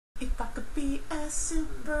be a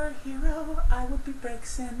superhero, I would be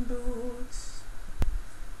brakes and boots.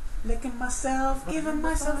 Licking myself, giving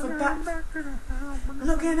myself a bath,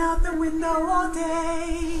 looking out the window all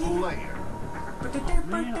day.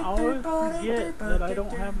 Man, I always forget that I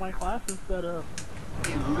don't have my classes set up.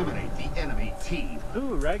 Eliminate the enemy team.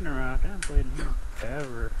 Ooh, Ragnarok. I haven't played in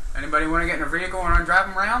ever. Anybody want to get in a vehicle and I drive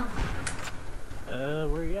them around?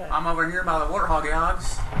 Where you at? I'm over here by the Warthog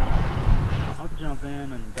dogs. I'll jump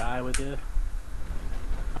in and die with you.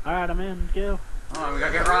 Alright, I'm in. Let's go. Oh, we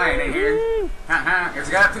gotta get Ryan in here. There's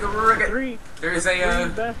a guy up to the rook. There's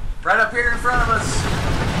a, right up here in front of us.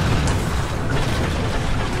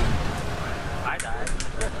 I died.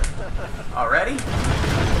 Already?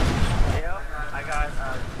 Yep, I got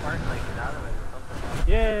sparkling out of it or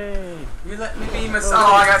something. Yay! You let me be myself.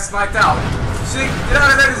 Oh, I got sniped out. Shit, get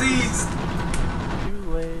out of there, disease. Too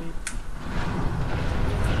late.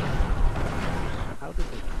 How did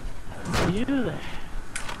they do that?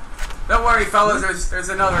 Don't worry, fellas. There's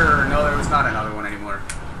another. No, there was not another one anymore.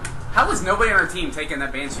 How was nobody on our team taking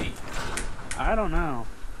that Banshee? I don't know.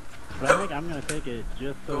 But I think I'm gonna take it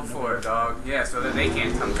just so. Go for it, dog. Yeah, so that they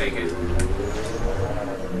can't come take it.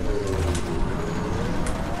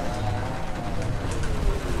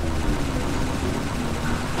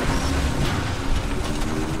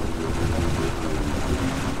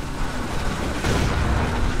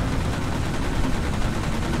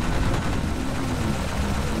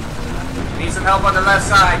 Need some help on the left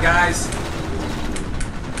side, guys.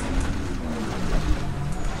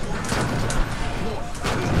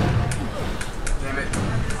 Damn it.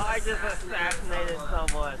 I just assassinated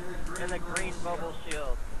someone in the green bubble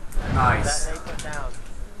shield. Nice. That they put down.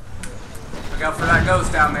 Look out for that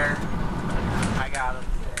ghost down there. I got him.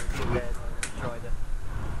 He's dead. Destroyed it.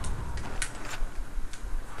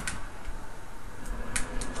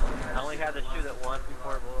 I only had to shoot it once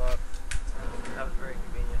before it blew up. That was very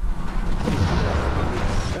convenient.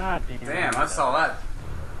 God damn. Damn, I saw that.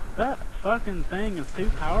 That fucking thing is too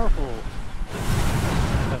powerful.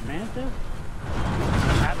 The Mantis?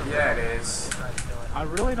 Yeah, it is. I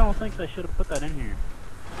really don't think they should have put that in here.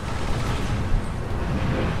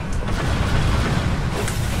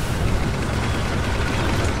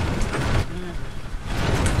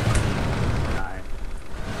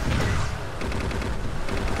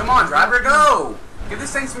 Come on, driver, go! Give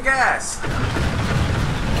this thing some gas.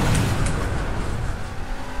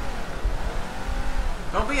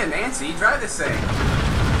 Don't be a Nancy, drive this thing.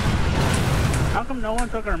 How come no one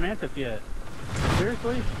took our Mantis yet?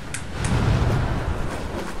 Seriously?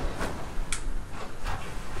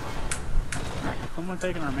 Someone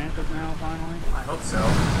taking our Mantis now, finally? I hope so.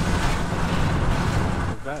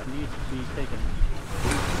 'Cause that needs to be taken.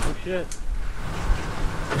 Oh shit.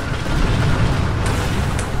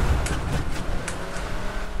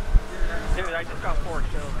 Dude, I just got 4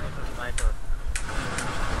 kills with a sniper.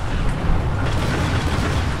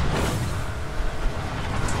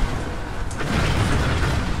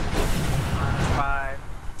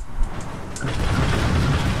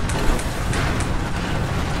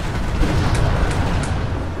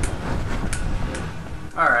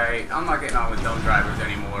 Alright, I'm not getting on with dumb drivers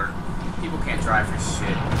anymore. People can't drive for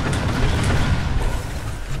shit.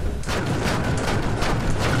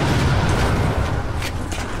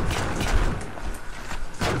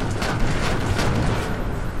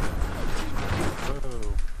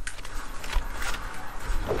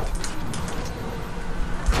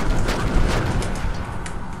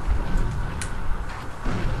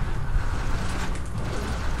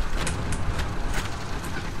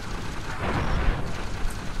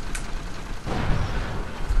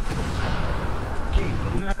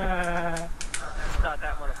 Shot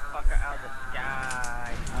that motherfucker out of the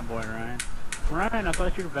sky. Oh boy, Ryan. Ryan, I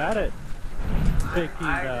thought you were bad at big team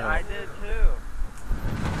battle. I did too.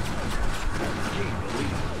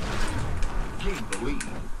 Can't believe.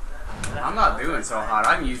 I'm not doing so hot.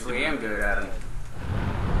 I usually am good at them.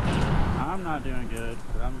 I'm not doing good,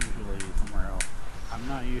 but I'm usually somewhere else. I'm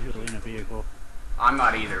not usually in a vehicle. I'm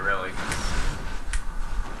not either, really.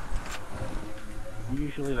 I'm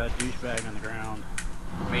usually that douchebag on the ground.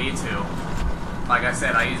 Me too. Like I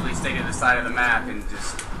said, I usually stay to the side of the map and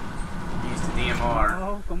just use the DMR.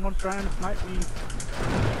 Oh, someone's trying to snipe me.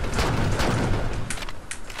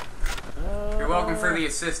 You're welcome for the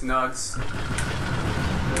assist, Nugs.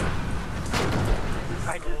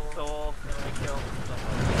 I just stole and killed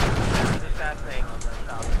someone. Just that thing on the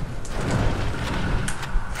top.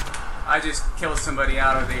 I just killed somebody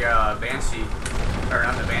out of the Banshee. Or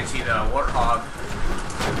not the Banshee, the Warthog.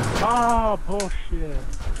 Oh, bullshit.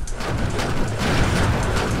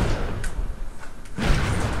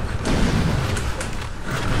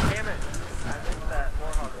 Damn it.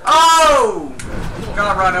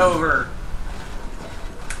 got run over.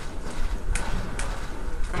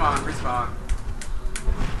 Come on, respawn.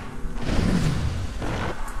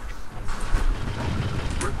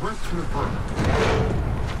 Request confirmed.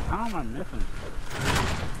 How am I missing?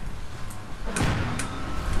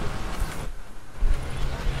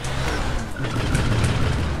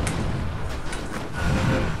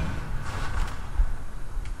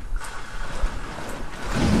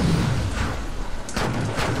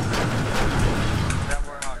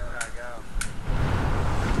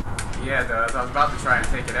 Yeah, it does. I was about to try and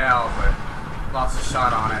take it out, but lost a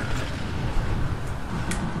shot on it.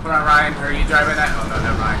 Hold on, Ryan. Are you driving that? Oh, no,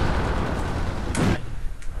 never mind.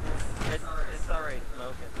 It's already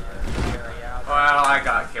smoking. Well, I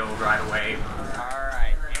got killed right away.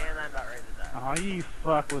 Alright, and I'm about ready to die. Oh, you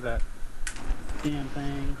fuck with that damn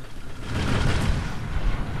thing.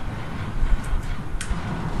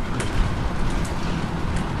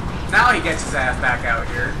 Now he gets his ass back out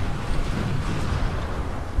here.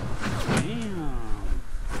 Damn.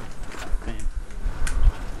 Damn.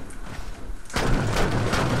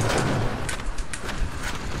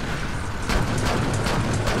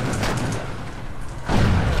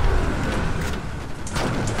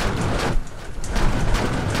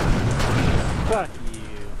 Fuck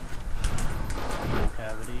you.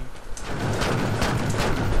 Cavity.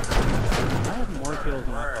 I have more kills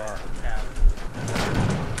than I thought.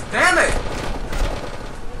 Damn it!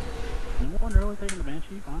 No one really taking the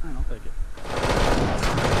Banshee? Fine, I'll take it.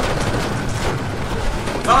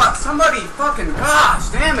 God, somebody fucking, gosh,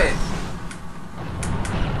 damn it!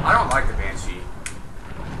 I don't like the Banshee.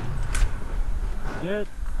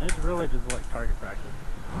 It's really just like target practice.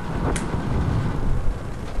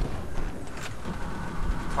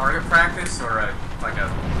 Target practice or like a...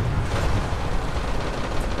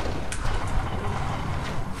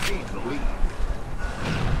 Gain the lead.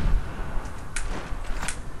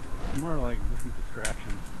 More like just a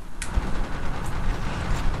distraction.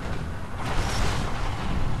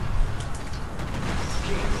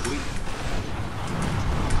 Gain the lead.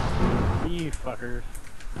 You fuckers.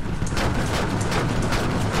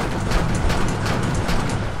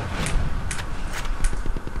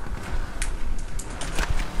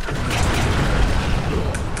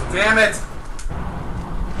 Damn it!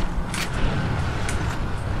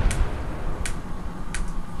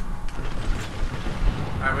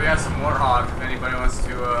 Alright, we got some Warhogs if anybody wants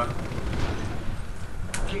to,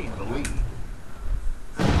 Gain the lead.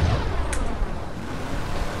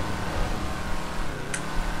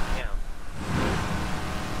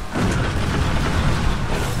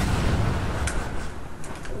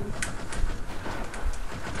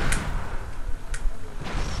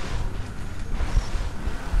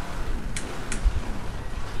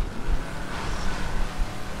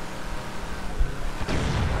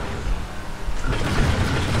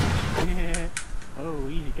 Yeah. Oh,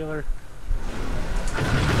 easy killer.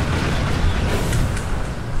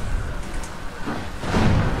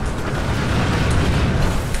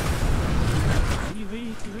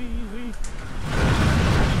 Easy.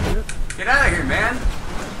 get out of here, man!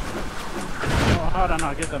 Oh, hold on,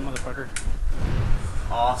 I'll get that motherfucker.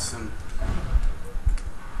 Awesome.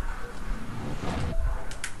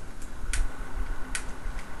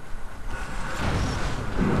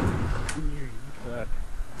 You suck.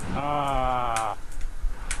 Ah.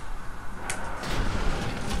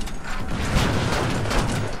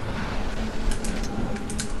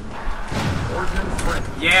 Ordnance ready.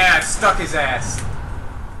 Yeah, stuck his ass.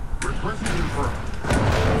 Request confirmed.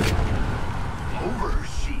 Over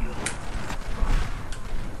shield.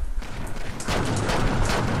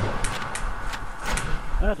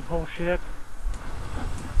 That's bullshit.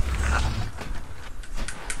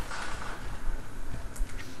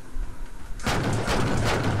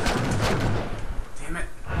 Damn it.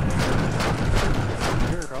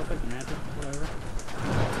 Sure, I'll take the mantis, whatever.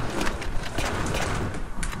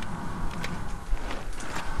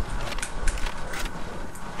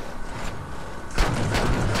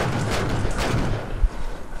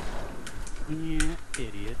 Yeah,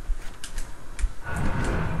 idiot.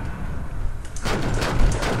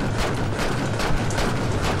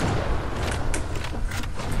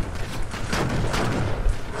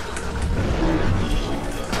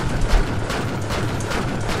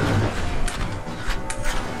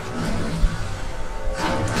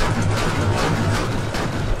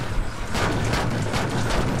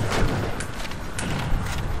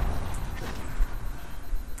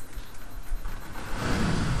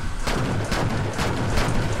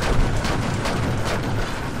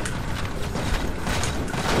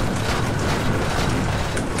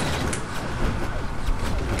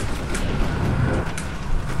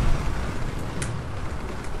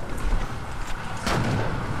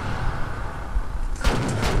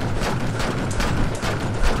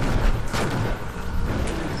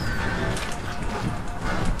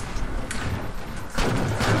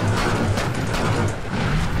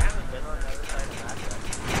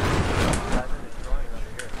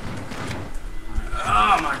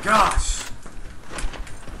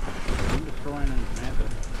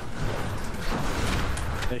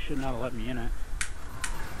 They should not have let me in it.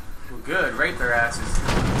 Well, good. Rape their asses.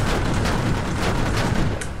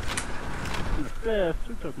 In the fifth,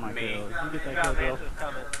 who took my Me. kill? You get We that got kill, girl. Mantis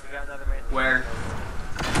coming. We got another Mantis. Where?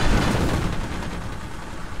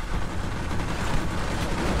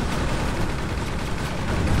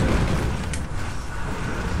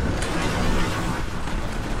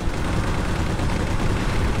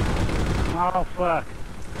 Oh, fuck.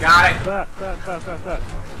 Got it. Fuck.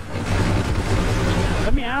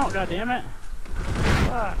 Let me out, goddammit.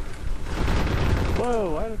 Fuck.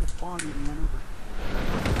 Whoa, why did the spawn even run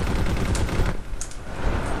over?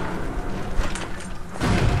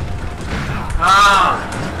 Ah!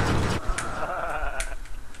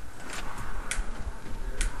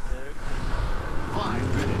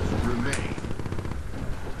 5 minutes remain.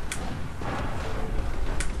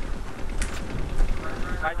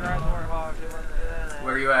 I drive the Warthog. Who wants to do that?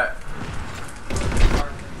 Where are you at?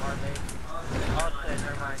 Our base. Oh shit,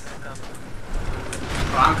 never mind.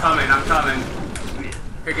 Oh, I'm coming.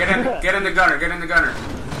 Here, get in the gunner.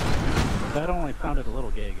 That only sounded a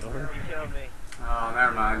little gay, go ahead. You killed me. Oh,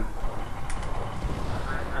 never mind.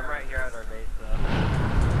 I'm right here at our base, though.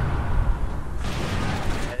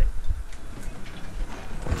 Ready?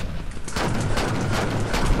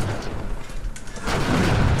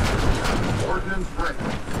 Ordnance ready.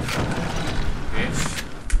 Bitch.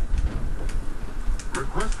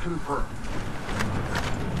 Request confirmed.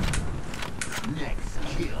 Next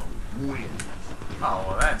kill wins. Oh,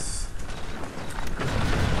 well, that's...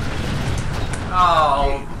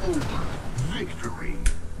 Oh, Game over. Victory.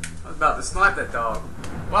 I was about to snipe that dog.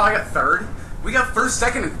 Wow, I got third. We got first,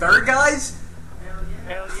 second, and third, guys?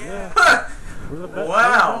 Hell yeah. We're the best, Wow.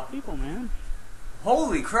 we're the best people, man.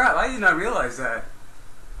 Holy crap, I did not realize that.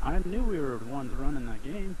 I knew we were the ones running that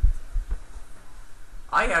game.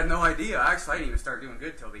 I had no idea. Actually, I didn't even start doing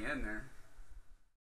good till the end there.